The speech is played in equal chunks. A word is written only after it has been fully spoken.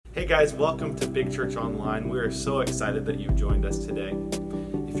Hey guys, welcome to Big Church Online. We are so excited that you've joined us today.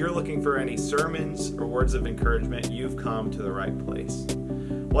 If you're looking for any sermons or words of encouragement, you've come to the right place.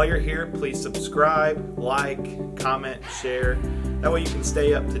 While you're here, please subscribe, like, comment, share. That way you can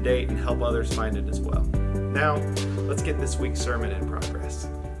stay up to date and help others find it as well. Now, let's get this week's sermon in progress.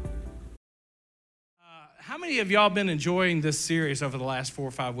 How many of y'all been enjoying this series over the last 4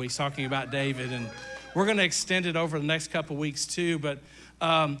 or 5 weeks talking about David? And we're going to extend it over the next couple weeks too, but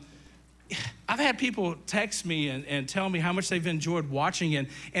I've had people text me and tell me how much they've enjoyed watching it.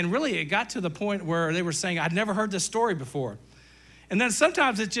 And really, it got to the point where they were saying, I'd never heard this story before. And then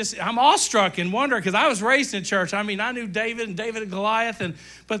sometimes I'm awestruck and wonder, because I was raised in church. I mean, I knew David and Goliath,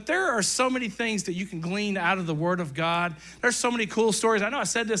 but there are so many things that you can glean out of the Word of God. There's so many cool stories. I know I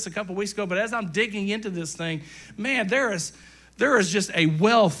said this a couple weeks ago, but as I'm digging into this thing, man, there is just a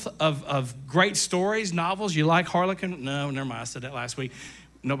wealth of great stories, novels. You like Harlequin? No, never mind. I said that last week.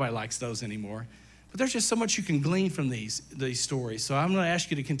 Nobody likes those anymore. But there's just so much you can glean from these stories. So I'm going to ask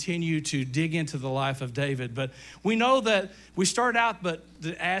you to continue to dig into the life of David. But we know that we start out, but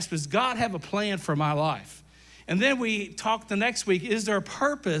to ask, does God have a plan for my life? And then we talked the next week, is there a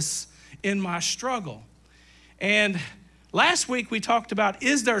purpose in my struggle? And last week we talked about,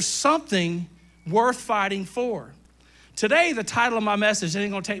 is there something worth fighting for? Today, the title of my message, it ain't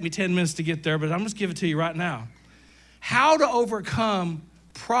going to take me 10 minutes to get there, but I'm just give it to you right now. How to overcome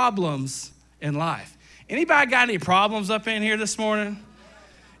problems in life. Anybody got any problems up in here this morning?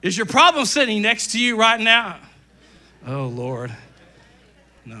 Is your problem sitting next to you right now? Oh, Lord.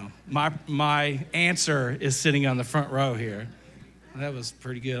 No, my answer is sitting on the front row here. That was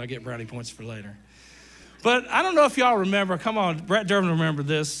pretty good. I get brownie points for later. But I don't know if y'all remember. Come on, Brett Durbin remember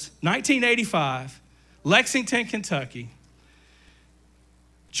this. 1985, Lexington, Kentucky.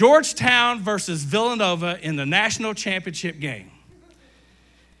 Georgetown versus Villanova in the national championship game.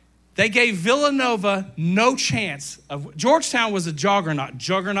 They gave Villanova no chance. Georgetown was a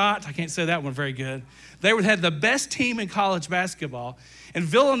juggernaut. I can't say that one very good. They had the best team in college basketball, and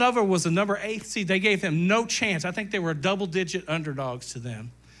Villanova was the number 8 seed. They gave them no chance. I think they were double-digit underdogs to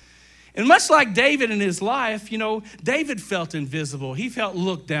them. And much like David in his life, David felt invisible. He felt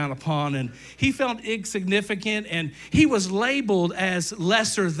looked down upon, and he felt insignificant, and he was labeled as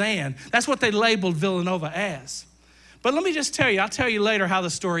lesser than. That's what they labeled Villanova as. But let me just tell you, I'll tell you later how the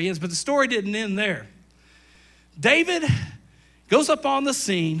story ends, but the story didn't end there. David goes up on the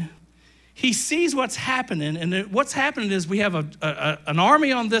scene. He sees what's happening, and what's happening is we have an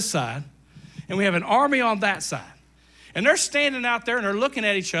army on this side, and we have an army on that side. And they're standing out there, and they're looking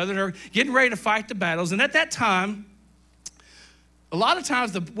at each other, and they're getting ready to fight the battles. And at that time, a lot of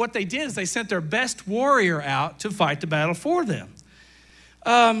times what they did is they sent their best warrior out to fight the battle for them.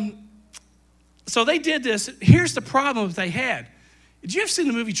 So they did this. Here's the problem that they had. Did you ever see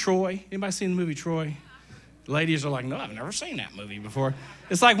the movie Troy? Anybody seen the movie Troy? The ladies are like, no, I've never seen that movie before.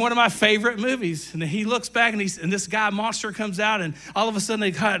 It's like one of my favorite movies. And he looks back, and this guy, monster, comes out, and all of a sudden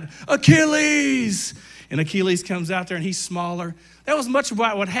they cut, Achilles! And Achilles comes out there, and he's smaller. That was much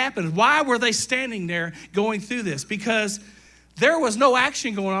about what happened. Why were they standing there going through this? Because there was no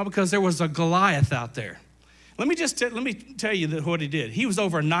action going on, because there was a Goliath out there. Let me tell you what he did. He was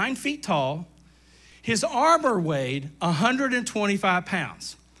over 9 feet tall. His armor weighed 125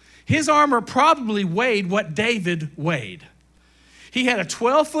 pounds. His armor probably weighed what David weighed. He had a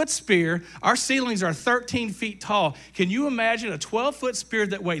 12-foot spear. Our ceilings are 13 feet tall. Can you imagine a 12-foot spear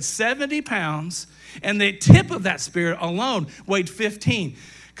that weighed 70 pounds, and the tip of that spear alone weighed 15?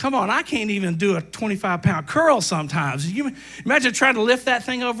 Come on, I can't even do a 25-pound curl sometimes. You imagine trying to lift that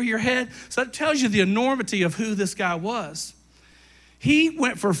thing over your head? So that tells you the enormity of who this guy was. He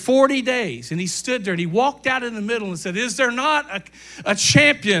went for 40 days, and he stood there, and he walked out in the middle and said, is there not a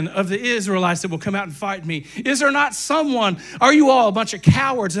champion of the Israelites that will come out and fight me? Is there not someone? Are you all a bunch of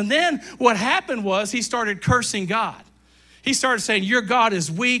cowards? And then what happened was he started cursing God. He started saying, your God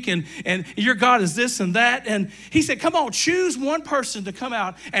is weak, and your God is this and that. And he said, come on, choose one person to come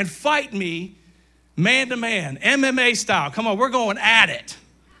out and fight me man to man, MMA style. Come on, we're going at it.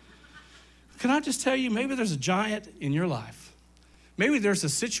 Can I just tell you, maybe there's a giant in your life. Maybe there's a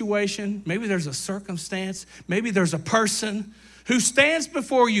situation, maybe there's a circumstance, maybe there's a person who stands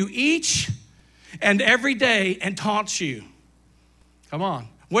before you each and every day and taunts you. Come on.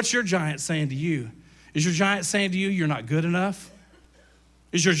 What's your giant saying to you? Is your giant saying to you, you're not good enough?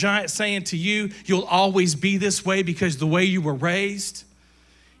 Is your giant saying to you, you'll always be this way because the way you were raised?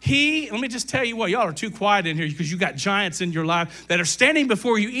 Let me just tell you what, y'all are too quiet in here because you got giants in your life that are standing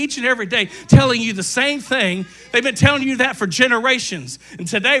before you each and every day telling you the same thing. They've been telling you that for generations. And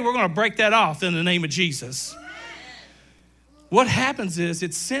today we're going to break that off in the name of Jesus. what happens is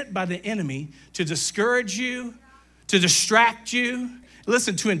it's sent by the enemy to discourage you, to distract you,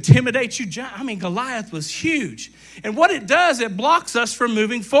 listen, to intimidate you. I mean, Goliath was huge. And what it does, it blocks us from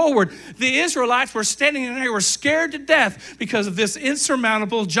moving forward. The Israelites were standing there, they were scared to death because of this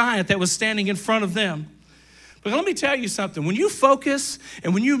insurmountable giant that was standing in front of them. But let me tell you something. When you focus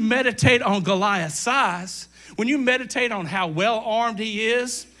and when you meditate on Goliath's size, when you meditate on how well-armed he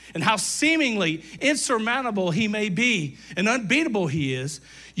is and how seemingly insurmountable he may be and unbeatable he is,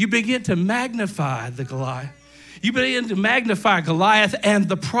 you begin to magnify the Goliath. You begin to magnify Goliath and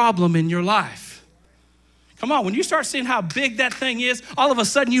the problem in your life. Come on, when you start seeing how big that thing is, all of a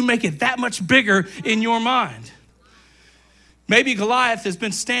sudden you make it that much bigger in your mind. Maybe Goliath has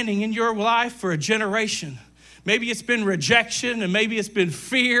been standing in your life for a generation. Maybe it's been rejection, and maybe it's been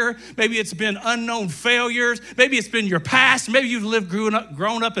fear. Maybe it's been unknown failures. Maybe it's been your past. Maybe you've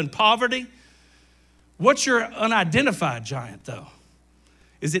grown up in poverty. What's your unidentified giant, though?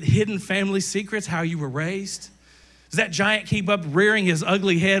 Is it hidden family secrets, how you were raised? Does that giant keep up rearing his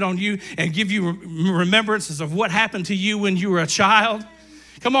ugly head on you and give you remembrances of what happened to you when you were a child?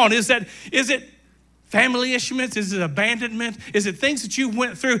 Come on, is it family issues? Is it abandonment? Is it things that you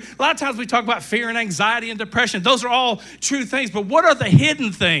went through? A lot of times we talk about fear and anxiety and depression. Those are all true things, but what are the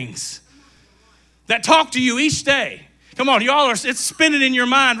hidden things that talk to you each day? Come on, it's spinning in your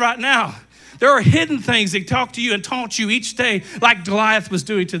mind right now. There are hidden things that talk to you and taunt you each day like Goliath was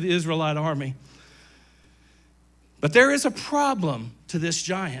doing to the Israelite army. But there is a problem to this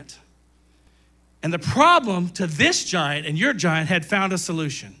giant. And the problem to this giant and your giant had found a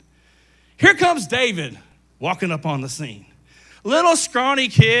solution. Here comes David walking up on the scene. Little scrawny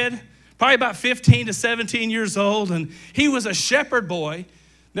kid, probably about 15 to 17 years old, and he was a shepherd boy.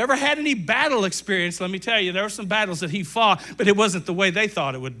 Never had any battle experience, let me tell you. There were some battles that he fought, but it wasn't the way they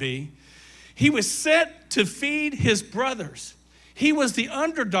thought it would be. He was sent to feed his brothers. He was the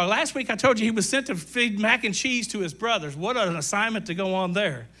underdog. Last week I told you he was sent to feed mac and cheese to his brothers. What an assignment to go on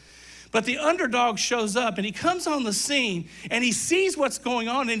there. But the underdog shows up and he comes on the scene and he sees what's going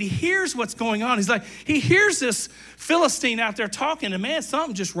on and he hears what's going on. He hears this Philistine out there talking, and man,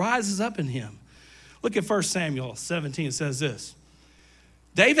 something just rises up in him. Look at 1 Samuel 17, it says this.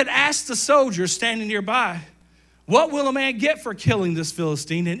 David asked the soldiers standing nearby, "What will a man get for killing this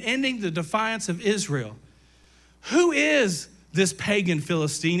Philistine and ending the defiance of Israel? Who is this pagan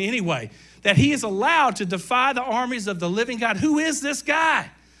Philistine anyway, that he is allowed to defy the armies of the living God? Who is this guy?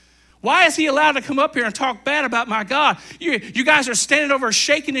 Why is he allowed to come up here and talk bad about my God? You guys are standing over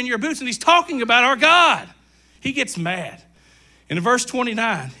shaking in your boots, and he's talking about our God." He gets mad. And in verse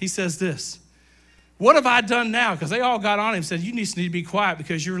 29, he says this, "What have I done now?" Because they all got on him and said, "You need to be quiet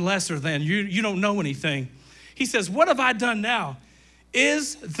because you're lesser than. You don't know anything." He says, "What have I done now?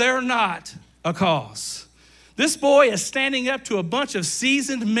 Is there not a cause?" This boy is standing up to a bunch of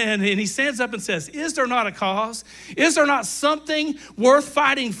seasoned men, and he stands up and says, "Is there not a cause? Is there not something worth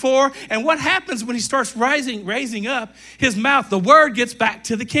fighting for?" And what happens when he starts raising up his mouth? The word gets back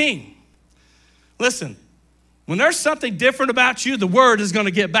to the king. Listen, when there's something different about you, the word is going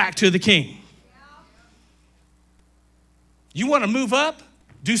to get back to the king. You want to move up?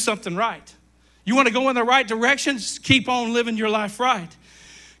 Do something right. You want to go in the right direction? Just keep on living your life right.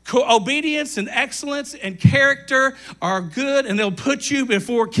 Obedience and excellence and character are good, and they'll put you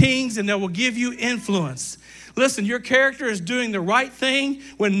before kings, and they will give you influence. Listen, your character is doing the right thing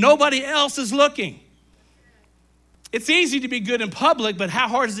when nobody else is looking. It's easy to be good in public, but how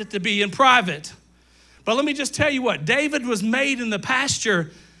hard is it to be in private? But let me just tell you what, David was made in the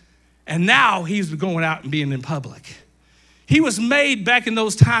pasture, and now he's going out and being in public. He was made back in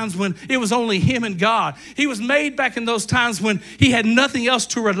those times when it was only him and God. He was made back in those times when he had nothing else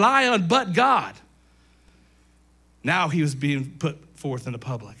to rely on but God. Now he was being put forth in the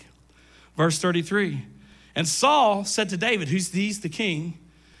public. Verse 33, and Saul said to David, he's the king.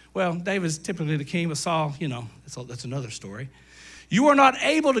 Well, David's typically the king, but Saul, that's another story. "You are not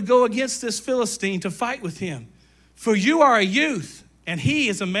able to go against this Philistine to fight with him, for you are a youth, and he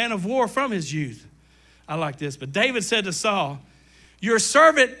is a man of war from his youth." I like this. But David said to Saul, "Your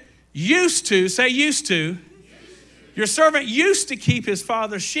servant used to," say used to. "Your servant used to keep his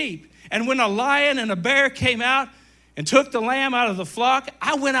father's sheep. And when a lion and a bear came out and took the lamb out of the flock,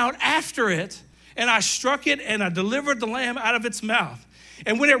 I went out after it and I struck it and I delivered the lamb out of its mouth.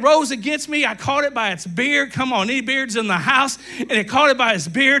 And when it rose against me, I caught it by its beard." Come on, any beards in the house? "And it caught it by its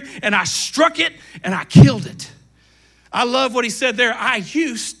beard and I struck it and I killed it." I love what he said there. I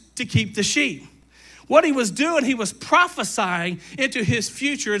used to keep the sheep. What he was doing, he was prophesying into his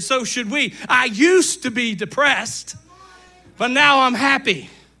future, and so should we. I used to be depressed, but now I'm happy.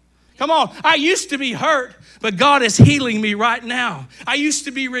 Come on, I used to be hurt, but God is healing me right now. I used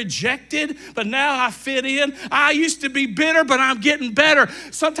to be rejected, but now I fit in. I used to be bitter, but I'm getting better.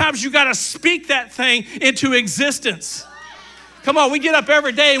 Sometimes you got to speak that thing into existence. Come on, we get up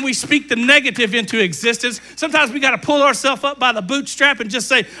every day and we speak the negative into existence. Sometimes we got to pull ourselves up by the bootstrap and just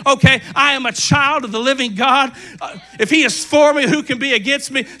say, okay, I am a child of the living God. If he is for me, who can be against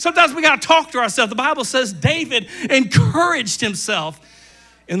me? Sometimes we got to talk to ourselves. The Bible says David encouraged himself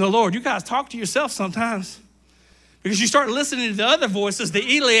in the Lord. You guys talk to yourself sometimes because you start listening to the other voices, the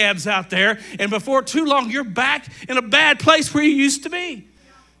Eliabs out there, and before too long, you're back in a bad place where you used to be.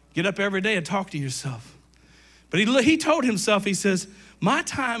 Get up every day and talk to yourself. But he told himself, he says, my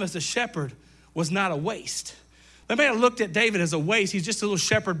time as a shepherd was not a waste. They may have looked at David as a waste. He's just a little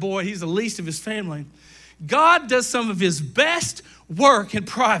shepherd boy. He's the least of his family. God does some of his best work in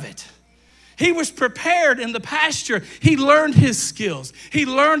private. He was prepared in the pasture. He learned his skills. He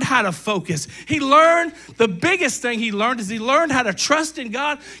learned how to focus. He learned, the biggest thing he learned is he learned how to trust in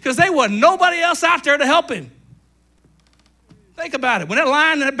God because there wasn't nobody else out there to help him. Think about it. When that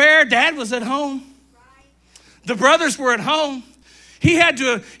lion and that bear, Dad was at home. The brothers were at home. He had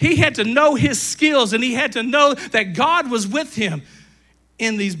to know his skills, and he had to know that God was with him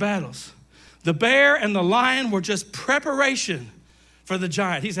in these battles. The bear and the lion were just preparation for the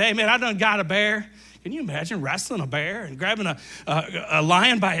giant. He said, hey, man, I done got a bear. Can you imagine wrestling a bear and grabbing a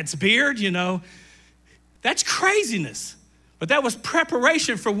lion by its beard, you know? That's craziness. But that was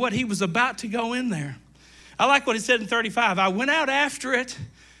preparation for what he was about to go in there. I like what he said in 35. I went out after it.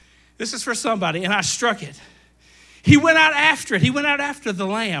 This is for somebody, and I struck it. He went out after it. He went out after the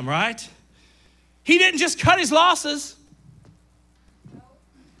lamb, right? He didn't just cut his losses.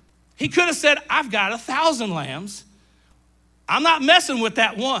 He could have said, I've got 1,000 lambs. I'm not messing with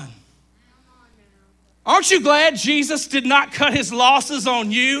that one. Aren't you glad Jesus did not cut his losses on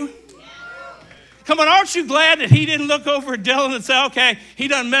you? Come on, aren't you glad that he didn't look over at Dylan and say, okay, he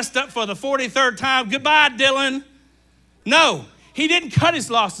done messed up for the 43rd time. Goodbye, Dylan. No. He didn't cut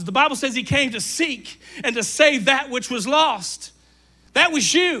his losses. The Bible says he came to seek and to save that which was lost. That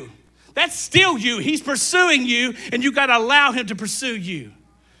was you. That's still you. He's pursuing you, and you got to allow him to pursue you.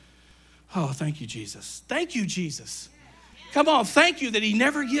 Oh, thank you, Jesus. Thank you, Jesus. Come on, thank you that he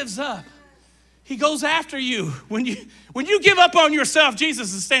never gives up. He goes after you. When you give up on yourself,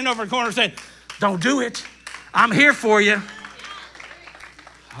 Jesus is standing over the corner saying, don't do it. I'm here for you.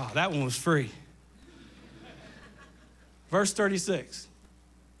 Oh, that one was free. Verse 36,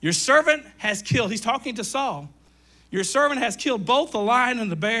 your servant has killed, he's talking to Saul, your servant has killed both the lion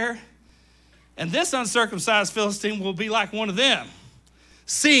and the bear, and this uncircumcised Philistine will be like one of them,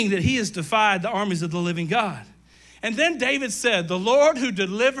 seeing that he has defied the armies of the living God. And then David said, the Lord who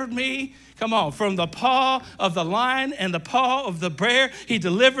delivered me, come on, from the paw of the lion and the paw of the bear, he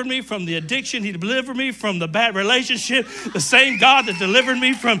delivered me from the addiction, he delivered me from the bad relationship. The same God that delivered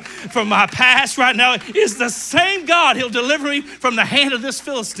me from my past right now is the same God. He'll deliver me from the hand of this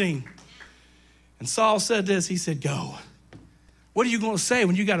Philistine. And Saul said this, he said, go. What are you going to say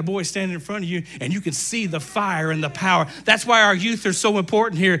when you got a boy standing in front of you and you can see the fire and the power? That's why our youth are so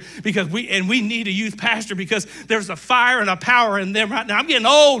important here, because we need a youth pastor because there's a fire and a power in them right now. I'm getting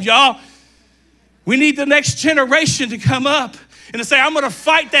old, y'all. We need the next generation to come up and to say, I'm going to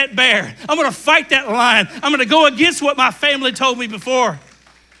fight that bear. I'm going to fight that lion. I'm going to go against what my family told me before.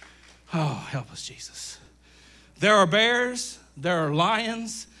 Oh, help us, Jesus. There are bears, there are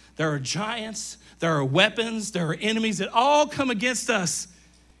lions, there are giants, there are weapons, there are enemies that all come against us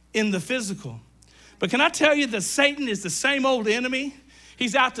in the physical. But can I tell you that Satan is the same old enemy?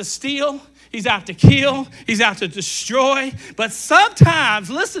 He's out to steal, he's out to kill, he's out to destroy. But sometimes,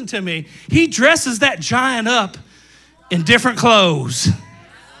 listen to me, he dresses that giant up in different clothes.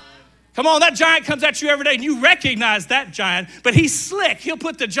 Come on, that giant comes at you every day and you recognize that giant, but he's slick. He'll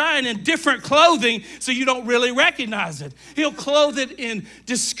put the giant in different clothing so you don't really recognize it. He'll clothe it in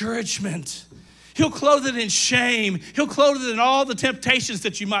discouragement. He'll clothe it in shame. He'll clothe it in all the temptations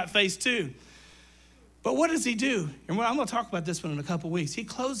that you might face too. But what does he do? And I'm going to talk about this one in a couple weeks. He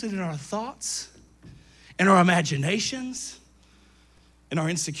clothes it in our thoughts, in our imaginations, in our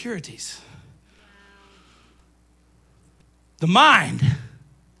insecurities. The mind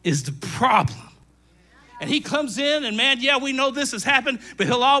is the problem. And he comes in and, man, yeah, we know this has happened, but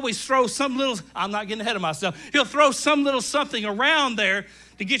he'll always throw some little, I'm not getting ahead of myself, he'll throw some little something around there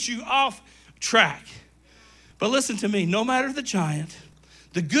to get you off track. But listen to me, no matter the giant,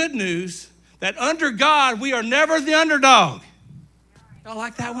 the good news that under God, we are never the underdog. Y'all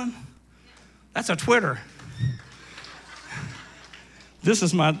like that one? That's a Twitter. That's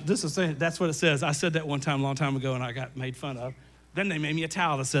what it says. I said that one time, a long time ago, and I got made fun of. Then they made me a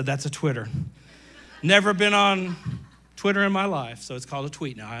towel that said, that's a Twitter. Never been on Twitter in my life, so it's called a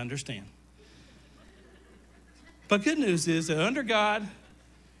tweet now, I understand. But good news is that under God,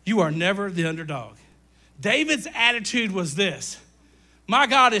 you are never the underdog. David's attitude was this: my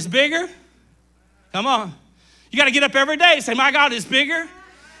God is bigger. Come on. You got to get up every day and say, my God is bigger.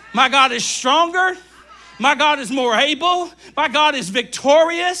 My God is stronger. My God is more able. My God is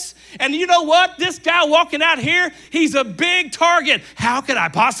victorious. And you know what? This guy walking out here, he's a big target. How could I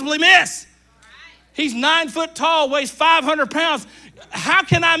possibly miss? He's 9 foot tall, weighs 500 pounds. How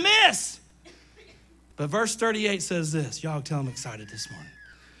can I miss? But verse 38 says this. Y'all tell I'm excited this morning.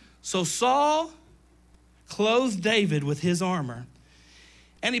 So Saul clothed David with his armor,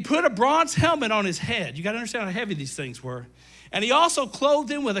 and he put a bronze helmet on his head. You got to understand how heavy these things were. And he also clothed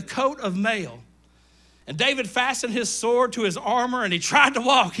him with a coat of mail. And David fastened his sword to his armor, and he tried to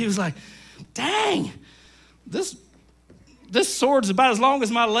walk. He was like, dang, this sword's about as long as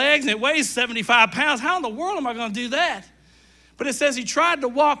my legs, and it weighs 75 pounds. How in the world am I going to do that? But it says he tried to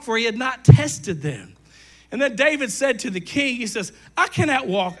walk, for he had not tested them. And then David said to the king, he says, I cannot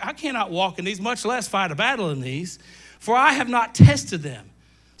walk in these, much less fight a battle in these, for I have not tested them.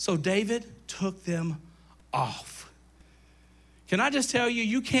 So David took them off. Can I just tell you,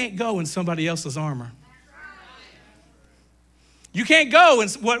 you can't go in somebody else's armor. You can't go in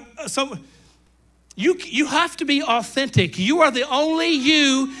you have to be authentic. You are the only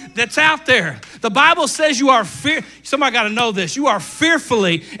you that's out there. The Bible says you are somebody got to know this. You are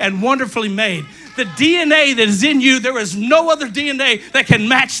fearfully and wonderfully made. The DNA that is in you, there is no other DNA that can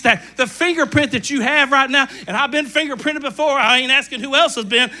match that. The fingerprint that you have right now, and I've been fingerprinted before. I ain't asking who else has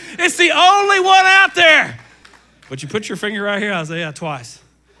been. It's the only one out there. But you put your finger right here, Isaiah, twice.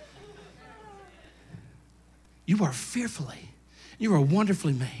 You are fearfully. You are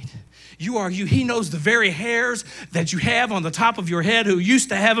wonderfully made. You are you. He knows the very hairs that you have on the top of your head. Who used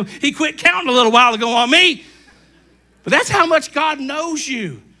to have them. He quit counting a little while ago on me. But that's how much God knows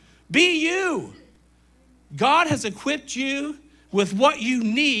you. Be you. God has equipped you with what you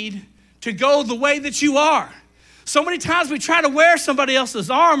need to go the way that you are. So many times we try to wear somebody else's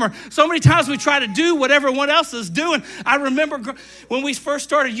armor. So many times we try to do what everyone else is doing. I remember when we first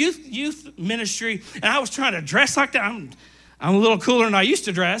started youth ministry, and I was trying to dress like that. I'm a little cooler than I used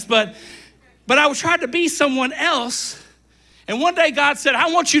to dress, but I was trying to be someone else. And one day God said, I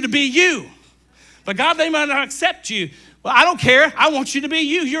want you to be you. But God, they might not accept you. Well, I don't care. I want you to be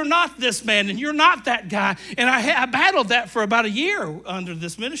you. You're not this man, and you're not that guy. And I battled that for about a year under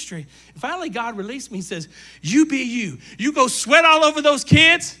this ministry. And finally, God released me. He says, you be you. You go sweat all over those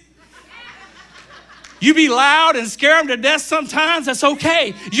kids. You be loud and scare them to death sometimes. That's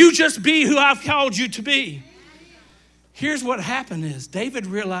okay. You just be who I've called you to be. Here's what happened is David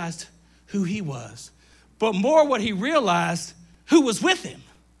realized who he was. But more what he realized, who was with him.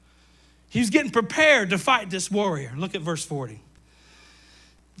 He was getting prepared to fight this warrior. Look at verse 40.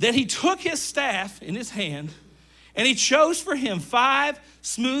 Then he took his staff in his hand, and he chose for him 5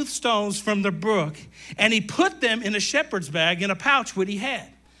 smooth stones from the brook, and he put them in a shepherd's bag in a pouch which he had.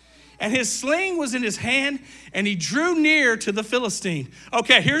 And his sling was in his hand, and he drew near to the Philistine.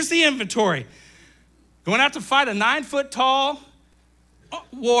 Okay, here's the inventory. Going out to fight a 9 foot tall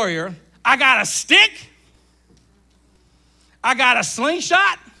warrior. I got a stick. I got a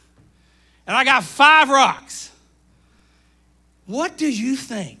slingshot. And I got 5 rocks. What do you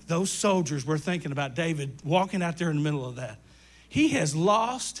think those soldiers were thinking about David walking out there in the middle of that? He has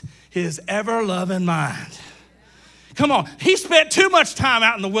lost his ever-loving mind. Come on, he spent too much time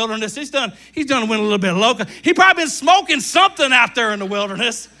out in the wilderness. He's done went a little bit local. He probably been smoking something out there in the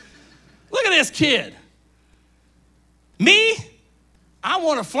wilderness. Look at this kid. Me, I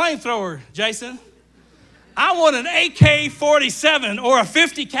want a flamethrower, Jason. I want an AK-47 or a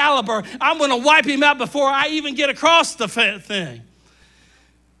 50 caliber. I'm going to wipe him out before I even get across the thing.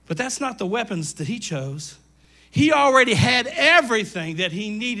 But that's not the weapons that he chose. He already had everything that he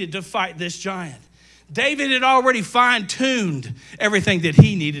needed to fight this giant. David had already fine-tuned everything that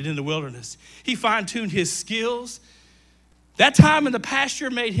he needed in the wilderness. He fine-tuned his skills. That time in the pasture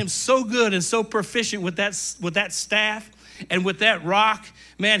made him so good and so proficient with that staff and with that rock.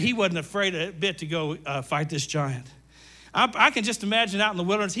 Man, he wasn't afraid a bit to go fight this giant. I can just imagine out in the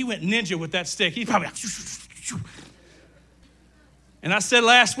wilderness, he went ninja with that stick. He probably, and I said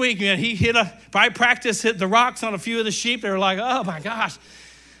last week, man, he probably practiced hit the rocks on a few of the sheep. They were like, oh my gosh,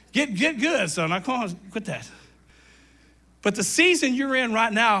 get good, son. Come on, quit that. But the season you're in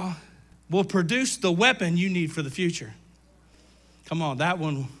right now will produce the weapon you need for the future. Come on, that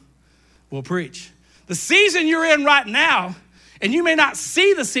one will preach. The season you're in right now And you may not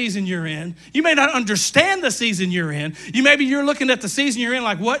see the season you're in. You may not understand the season you're in. You're looking at the season you're in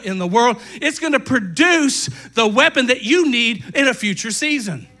like, what in the world? It's going to produce the weapon that you need in a future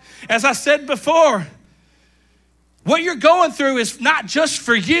season. As I said before, what you're going through is not just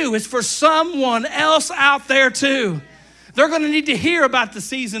for you. It's for someone else out there too. They're going to need to hear about the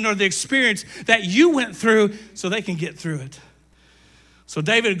season or the experience that you went through so they can get through it. So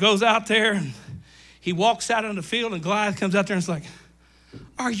David goes out there and he walks out on the field, and Goliath comes out there and is like,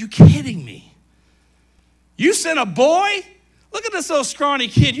 are you kidding me? You sent a boy? Look at this little scrawny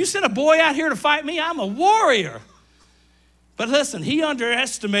kid. You sent a boy out here to fight me? I'm a warrior. But listen, he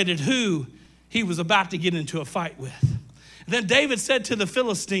underestimated who he was about to get into a fight with. And then David said to the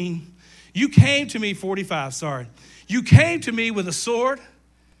Philistine, you came to me, 45, sorry. You came to me with a sword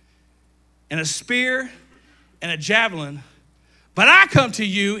and a spear and a javelin, but I come to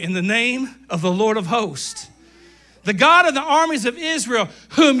you in the name of the Lord of hosts, the God of the armies of Israel,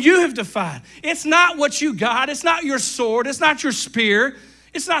 whom you have defied. It's not what you got. It's not your sword. It's not your spear.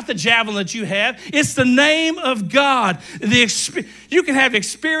 It's not the javelin that you have. It's the name of God. You can have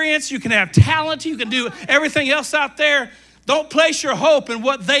experience. You can have talent. You can do everything else out there. Don't place your hope in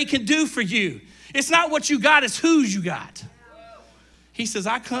what they can do for you. It's not what you got. It's whose you got. He says,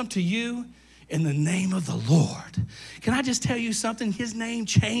 I come to you in the name of the Lord. Can I just tell you something? His name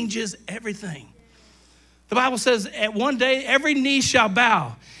changes everything. The Bible says at one day, every knee shall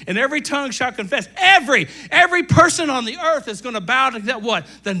bow and every tongue shall confess. Every person on the earth is going to bow to that what?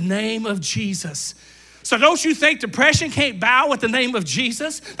 The name of Jesus. So don't you think depression can't bow at the name of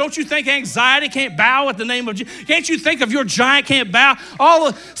Jesus? Don't you think anxiety can't bow at the name of Jesus? Can't you think of your giant can't bow?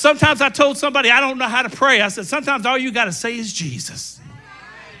 Sometimes I told somebody, I don't know how to pray. I said, sometimes all you got to say is Jesus.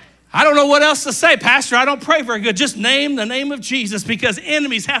 I don't know what else to say, Pastor. I don't pray very good. Just name the name of Jesus, because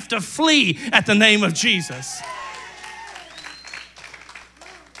enemies have to flee at the name of Jesus.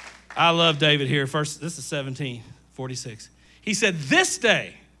 I love David here. First, this is 17:46. He said, this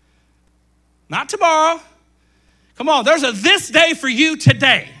day, not tomorrow. Come on, there's a this day for you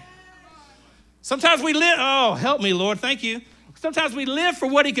today. Sometimes we live, oh, help me, Lord, thank you. Sometimes we live for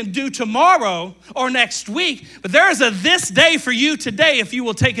what he can do tomorrow or next week, but there is a this day for you today if you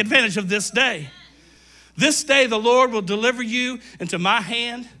will take advantage of this day. This day the Lord will deliver you into my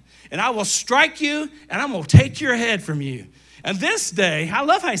hand, and I will strike you, and I'm going to take your head from you. And this day, I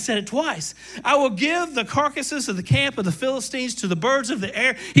love how he said it twice, I will give the carcasses of the camp of the Philistines to the birds of the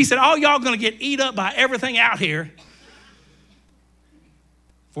air. He said, all y'all going to get eat up by everything out here.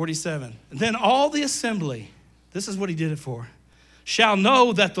 47. And then all the assembly, this is what he did it for, shall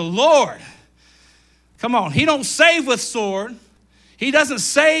know that the Lord, come on, he don't save with sword. He doesn't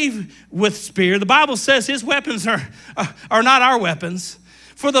save with spear. The Bible says his weapons are not our weapons.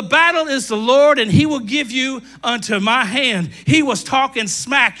 For the battle is the Lord, and he will give you unto my hand. He was talking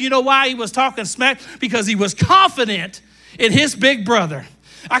smack. You know why he was talking smack? Because he was confident in his big brother.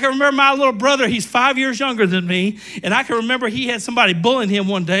 I can remember my little brother, he's 5 years younger than me, and I can remember he had somebody bullying him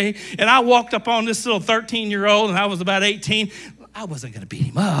one day, and I walked up on this little 13-year-old, and I was about 18. I wasn't going to beat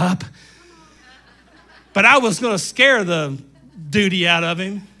him up, but I was going to scare the duty out of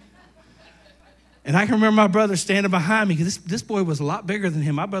him. And I can remember my brother standing behind me, because this boy was a lot bigger than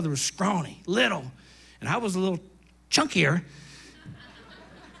him. My brother was scrawny, little, and I was a little chunkier.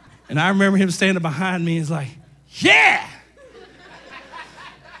 And I remember him standing behind me and he's like, yeah,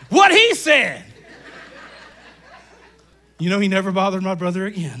 what he said. You know, he never bothered my brother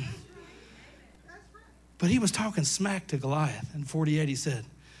again. But he was talking smack to Goliath. In 48, he said,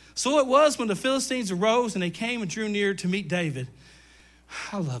 so it was when the Philistines arose and they came and drew near to meet David.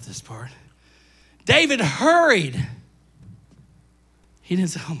 I love this part. David hurried. He didn't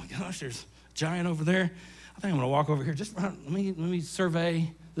say, oh my gosh, there's a giant over there. I think I'm going to walk over here. Just let me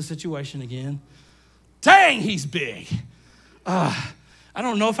survey the situation again. Dang, he's big. I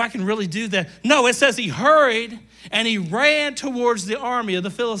don't know if I can really do that. No, it says he hurried and he ran towards the army of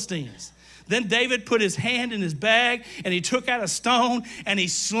the Philistines. Then David put his hand in his bag and he took out a stone and he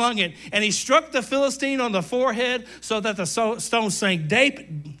slung it. And he struck the Philistine on the forehead so that the stone sank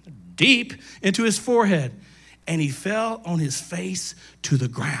deep into his forehead. And he fell on his face to the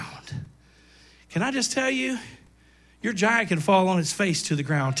ground. Can I just tell you, your giant can fall on his face to the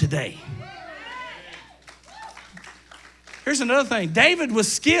ground today. Here's another thing. David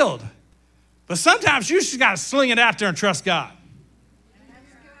was skilled, but sometimes you just got to sling it out there and trust God.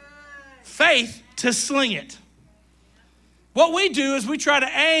 Faith to sling it. What we do is we try to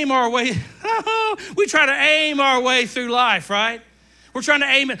aim our way. We try to aim our way through life, right? We're trying to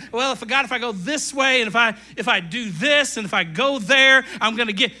aim it. Well, if I go this way, and if I do this, and if I go there, I'm going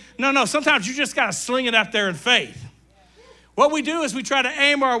to get. No. Sometimes you just got to sling it out there in faith. What we do is we try to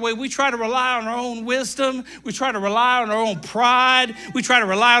aim our way. We try to rely on our own wisdom. We try to rely on our own pride. We try to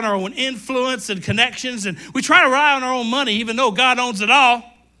rely on our own influence and connections. And we try to rely on our own money, even though God owns it all.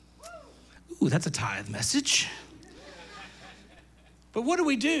 Ooh, that's a tithe message. But what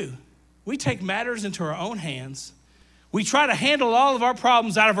do? We take matters into our own hands. We try to handle all of our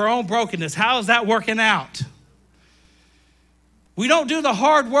problems out of our own brokenness. How is that working out? We don't do the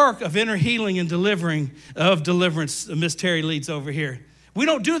hard work of inner healing and deliverance. Miss Terry leads over here. We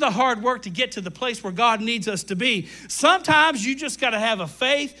don't do the hard work to get to the place where God needs us to be. Sometimes you just got to have a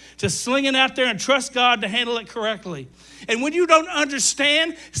faith to sling it out there and trust God to handle it correctly. And when you don't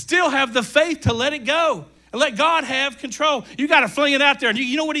understand, still have the faith to let it go and let God have control. You got to fling it out there. And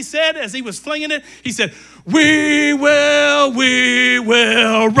you know what he said as he was flinging it? He said, we will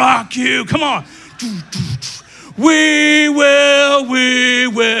rock you. Come on. We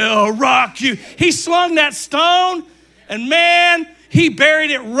will rock you. He slung that stone, and man, he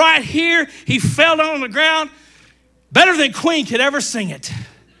buried it right here. He fell down on the ground. Better than Queen could ever sing it.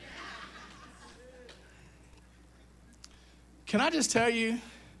 Can I just tell you,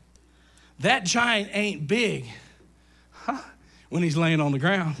 that giant ain't big when he's laying on the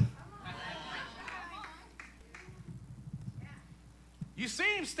ground. You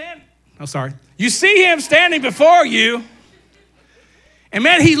see him stand. You see him standing before you, and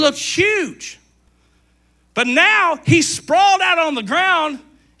man, he looks huge. But now he's sprawled out on the ground.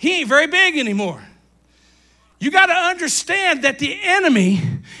 He ain't very big anymore. You got to understand that the enemy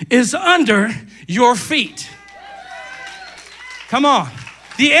is under your feet. Come on.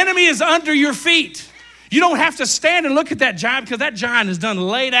 The enemy is under your feet. You don't have to stand and look at that giant because that giant is done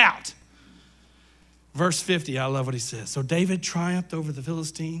laid out. Verse 50, I love what he says. So David triumphed over the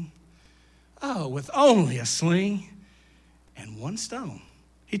Philistine. Oh, with only a sling and one stone.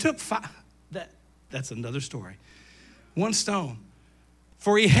 He took 5. That's another story. 1 stone.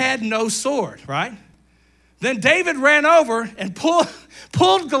 For he had no sword, right? Then David ran over and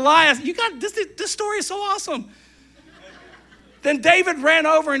pulled Goliath. You got this story is so awesome. Then David ran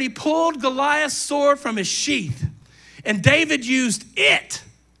over and he pulled Goliath's sword from his sheath. And David used it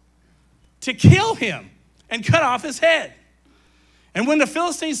to kill him and cut off his head. And when the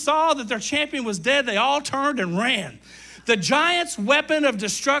Philistines saw that their champion was dead, they all turned and ran. The giant's weapon of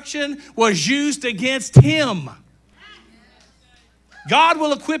destruction was used against him. God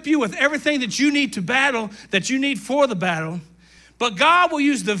will equip you with everything that you need to battle, that you need for the battle. But God will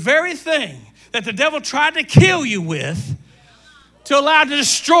use the very thing that the devil tried to kill you with to allow to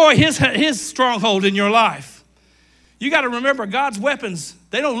destroy his stronghold in your life. You got to remember, God's weapons,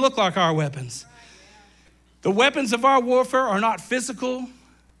 they don't look like our weapons. The weapons of our warfare are not physical,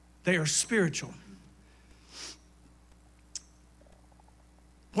 they are spiritual.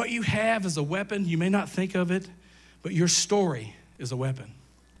 What you have is a weapon. You may not think of it, but your story is a weapon.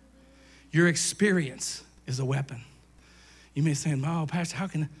 Your experience is a weapon. You may say, oh, Pastor, how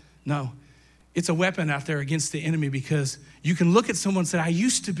can... No, it's a weapon out there against the enemy because you can look at someone and say, I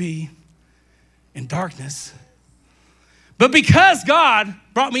used to be in darkness. But because God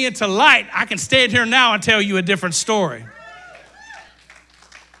brought me into light, I can stand here now and tell you a different story.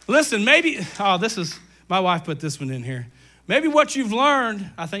 Listen, maybe, my wife put this one in here. Maybe what you've learned,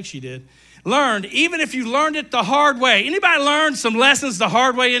 I think she did, even if you learned it the hard way. Anybody learned some lessons the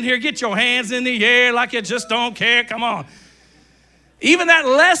hard way in here? Get your hands in the air like you just don't care. Come on. Even that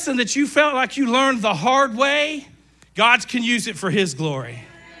lesson that you felt like you learned the hard way, God can use it for his glory.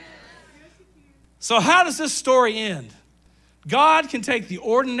 So how does this story end? God can take the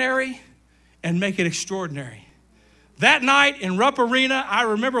ordinary and make it extraordinary. That night in Rupp Arena, I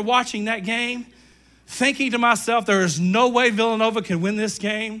remember watching that game, thinking to myself, there is no way Villanova can win this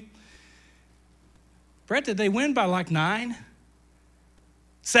game. Brett, did they win by like 9?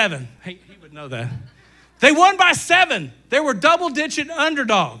 7. He would know that. They won by 7. They were double-digit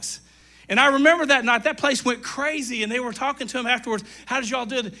underdogs. And I remember that night, that place went crazy, and they were talking to him afterwards. How did y'all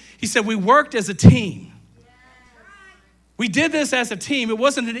do it? He said, we worked as a team. We did this as a team. It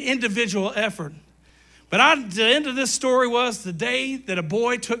wasn't an individual effort. But the end of this story was the day that a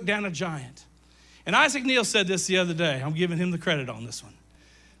boy took down a giant. And Isaac Neal said this the other day. I'm giving him the credit on this one.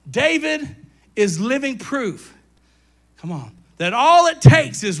 David is living proof, come on, that all it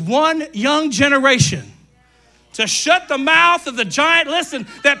takes is one young generation to shut the mouth of the giant, listen,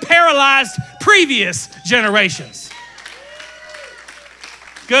 that paralyzed previous generations.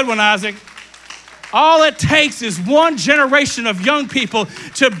 Good one, Isaac. All it takes is one generation of young people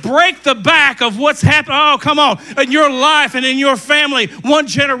to break the back of what's happened. Oh, come on, in your life and in your family, one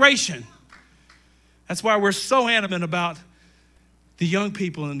generation. That's why we're so adamant about the young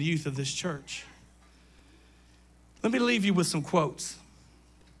people and the youth of this church. Let me leave you with some quotes.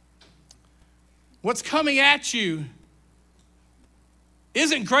 What's coming at you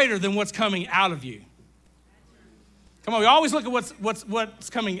isn't greater than what's coming out of you. Come on, we always look at what's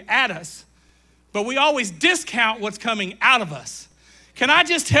coming at us, but we always discount what's coming out of us. Can I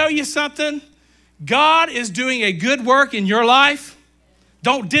just tell you something? God is doing a good work in your life.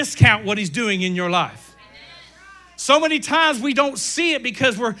 Don't discount what he's doing in your life. So many times we don't see it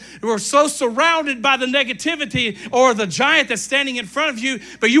because we're so surrounded by the negativity or the giant that's standing in front of you,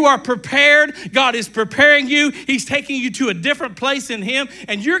 but you are prepared. God is preparing you. He's taking you to a different place in him,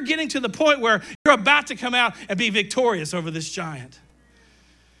 and you're getting to the point where you're about to come out and be victorious over this giant.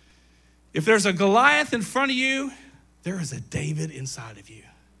 If there's a Goliath in front of you, there is a David inside of you.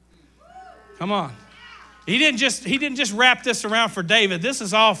 Come on. He didn't just wrap this around for David. This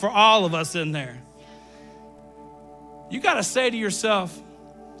is all for all of us in there. You got to say to yourself,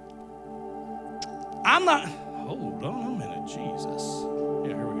 hold on a minute, Jesus.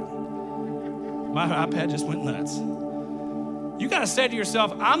 Yeah, here we go. My iPad just went nuts. You got to say to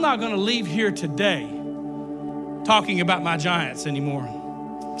yourself, I'm not going to leave here today talking about my giants anymore.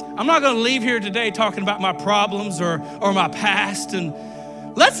 I'm not going to leave here today talking about my problems or my past. And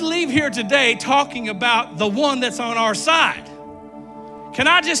let's leave here today talking about the one that's on our side. Can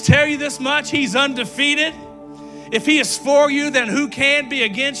I just tell you this much? He's undefeated. If he is for you, then who can be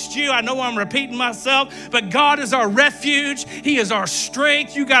against you? I know I'm repeating myself, but God is our refuge. He is our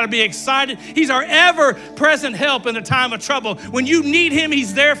strength. You got to be excited. He's our ever-present help in a time of trouble. When you need him,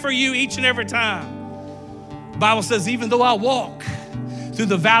 he's there for you each and every time. The Bible says, even though I walk through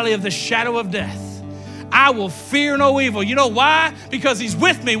the valley of the shadow of death, I will fear no evil. You know why? Because he's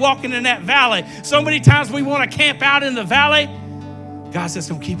with me walking in that valley. So many times we want to camp out in the valley. God says,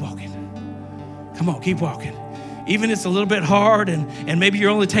 don't keep walking. Come on, keep walking. Even it's a little bit hard and maybe you're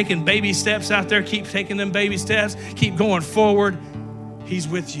only taking baby steps out there, keep taking them baby steps, keep going forward. He's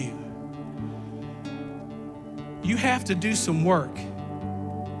with you. You have to do some work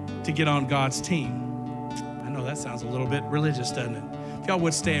to get on God's team. I know that sounds a little bit religious, doesn't it? If y'all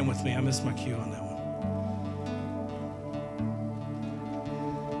would stand with me, I missed my cue on that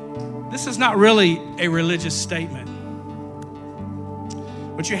one. This is not really a religious statement,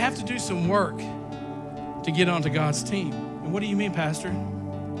 but you have to do some work to get onto God's team. And what do you mean, Pastor? You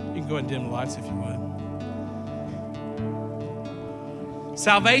can go ahead and dim the lights if you would.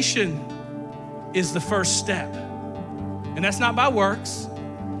 Salvation is the first step. And that's not by works.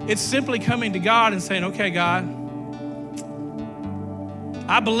 It's simply coming to God and saying, okay, God,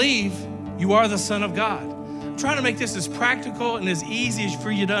 I believe you are the Son of God. I'm trying to make this as practical and as easy as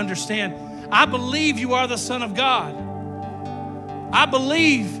for you to understand. I believe you are the Son of God. I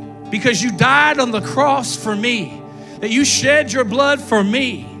believe because you died on the cross for me, that you shed your blood for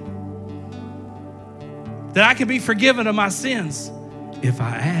me, that I can be forgiven of my sins if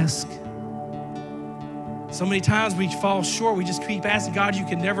I ask. So many times we fall short. We just keep asking, God, you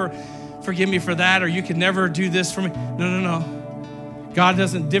can never forgive me for that, or you can never do this for me. No. God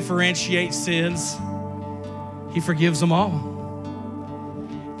doesn't differentiate sins. He forgives them all.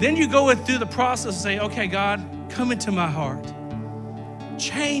 Then you go through the process and say, okay, God, come into my heart.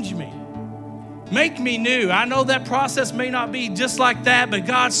 Change me. Make me new. I know that process may not be just like that, but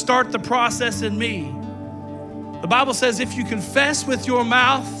God, start the process in me. The Bible says if you confess with your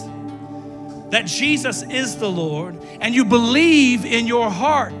mouth that Jesus is the Lord and you believe in your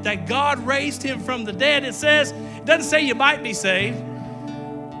heart that God raised him from the dead, it doesn't say you might be saved.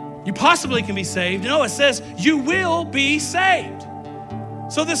 You possibly can be saved. No, it says you will be saved.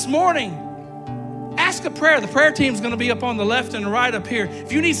 So this morning, ask a prayer. The prayer team is going to be up on the left and the right up here.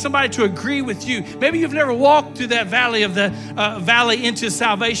 If you need somebody to agree with you, maybe you've never walked through that valley of the valley into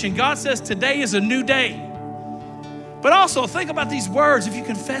salvation. God says today is a new day. But also think about these words. If you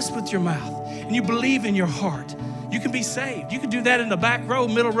confess with your mouth and you believe in your heart, you can be saved. You can do that in the back row,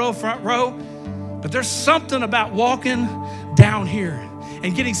 middle row, front row. But there's something about walking down here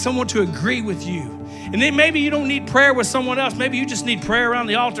and getting someone to agree with you. And then maybe you don't need prayer with someone else. Maybe you just need prayer around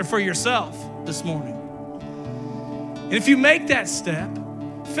the altar for yourself this morning. And if you make that step,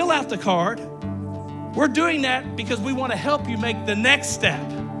 fill out the card. We're doing that because we want to help you make the next step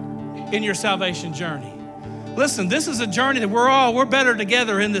in your salvation journey. Listen, this is a journey that we're better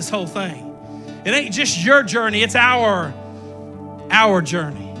together in this whole thing. It ain't just your journey, it's our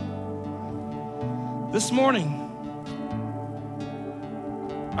journey. This morning,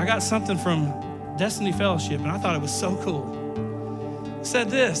 I got something from Destiny Fellowship, and I thought it was so cool. It said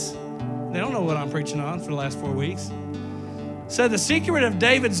this. They don't know what I'm preaching on for the last 4 weeks. It said the secret of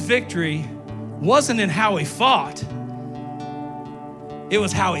David's victory wasn't in how he fought. It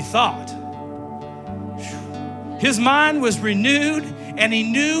was how he thought. His mind was renewed, and he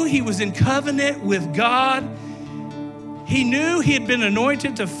knew he was in covenant with God. He knew he had been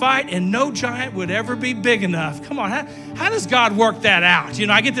anointed to fight, and no giant would ever be big enough. Come on, how does God work that out? You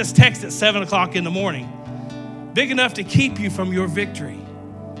know, I get this text at 7 o'clock in the morning. Big enough to keep you from your victory.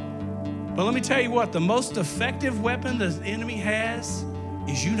 But let me tell you what, the most effective weapon the enemy has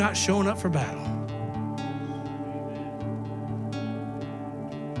is you not showing up for battle.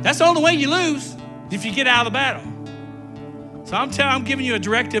 That's the only way you lose, if you get out of the battle. So I'm giving you a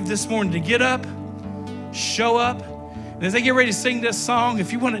directive this morning to get up, show up. And as they get ready to sing this song,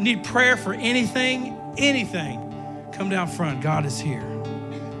 if you need prayer for anything, come down front. God is here.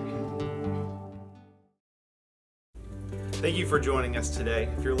 Thank you for joining us today.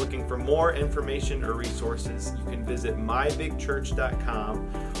 If you're looking for more information or resources, you can visit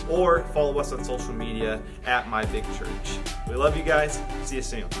mybigchurch.com or follow us on social media @mybigchurch. We love you guys. See you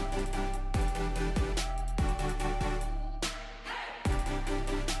soon.